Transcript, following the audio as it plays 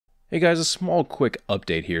Hey guys, a small quick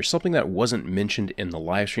update here, something that wasn't mentioned in the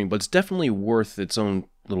live stream, but it's definitely worth its own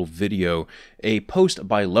little video. A post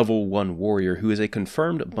by Level 1 Warrior, who is a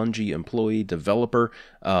confirmed Bungie employee developer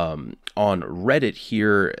on Reddit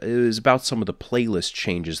here, is about some of the playlist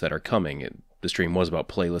changes that are coming. The stream was about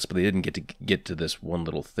playlists, but they didn't get to this one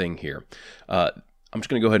little thing here. I'm just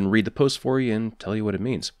going to go ahead and read the post for you and tell you what it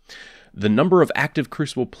means. The number of active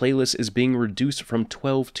Crucible playlists is being reduced from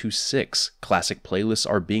 12 to 6. Classic playlists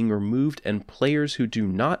are being removed, and players who do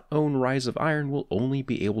not own Rise of Iron will only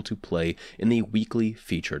be able to play in the weekly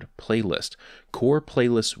featured playlist. Core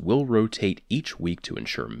playlists will rotate each week to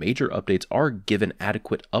ensure major updates are given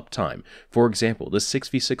adequate uptime. For example, the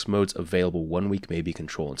 6v6 modes available one week may be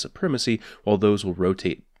Control and Supremacy, while those will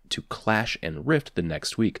rotate to Clash and Rift the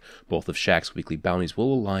next week. Both of Shaq's weekly bounties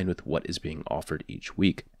will align with what is being offered each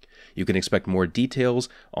week. You can expect more details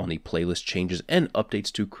on the playlist changes and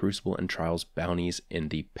updates to Crucible and Trials bounties in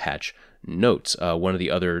the patch notes. One of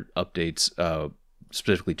the other updates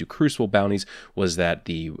specifically to Crucible bounties was that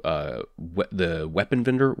the weapon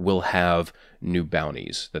vendor will have new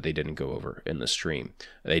bounties that they didn't go over in the stream.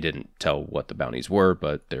 They didn't tell what the bounties were,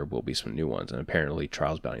 but there will be some new ones, and apparently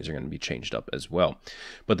Trials bounties are going to be changed up as well.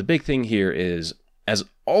 But the big thing here is, as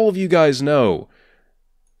all of you guys know,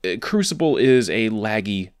 Crucible is a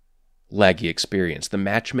laggy experience. The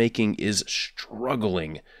matchmaking is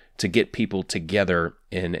struggling to get people together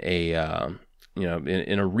in a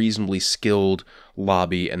in a reasonably skilled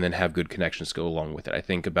lobby and then have good connections to go along with it. I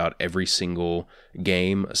think about every single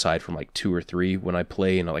game, aside from like 2 or 3 when I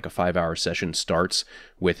play in like a 5-hour session, starts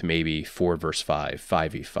with maybe 4 versus 5,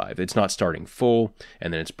 5v5. It's not starting full,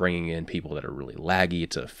 and then it's bringing in people that are really laggy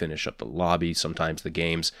to finish up the lobby. Sometimes the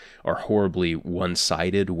games are horribly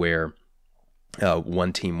one-sided, where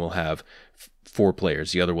one team will have 4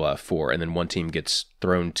 players, the other will have 4, and then one team gets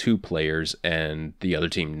thrown 2 players and the other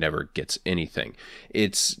team never gets anything.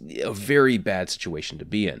 It's a very bad situation to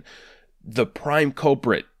be in. The prime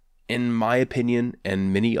culprit, in my opinion,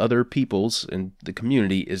 and many other people's in the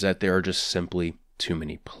community, is that there are just simply too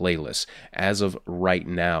many playlists. As of right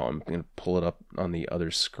now, I'm going to pull it up on the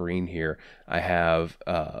other screen here. I have,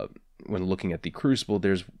 when looking at the Crucible,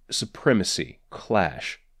 there's Supremacy,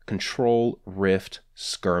 Clash, Control, Rift,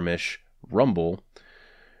 Skirmish, Rumble,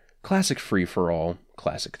 Classic Free-for-All,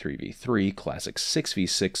 Classic 3v3, Classic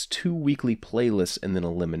 6v6, 2 weekly playlists, and then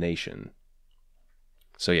Elimination.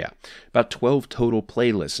 So yeah, about 12 total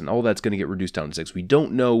playlists, and all that's going to get reduced down to 6. We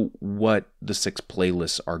don't know what the 6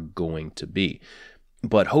 playlists are going to be,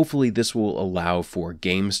 but hopefully this will allow for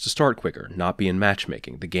games to start quicker, not be in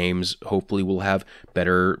matchmaking. The games hopefully will have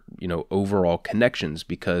better, overall connections,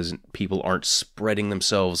 because people aren't spreading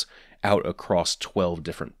themselves out across 12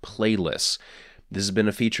 different playlists. This has been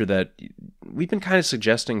a feature that we've been kind of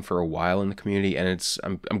suggesting for a while in the community, and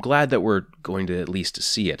I'm glad that we're going to at least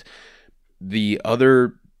see it. The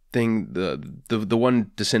other thing, the one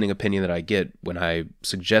dissenting opinion that I get when I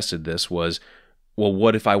suggested this was, well,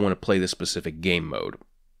 what if I want to play this specific game mode?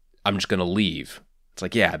 I'm just going to leave. It's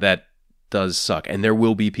like, yeah, that does suck, and there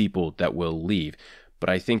will be people that will leave. But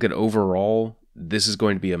I think that overall, this is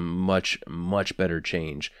going to be a much, much better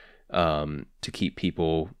change to keep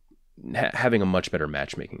people having a much better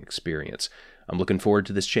matchmaking experience. I'm looking forward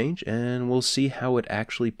to this change, and we'll see how it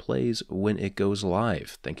actually plays when it goes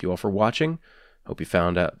live. Thank you all for watching. Hope you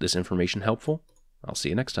found out this information helpful. I'll see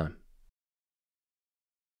you next time.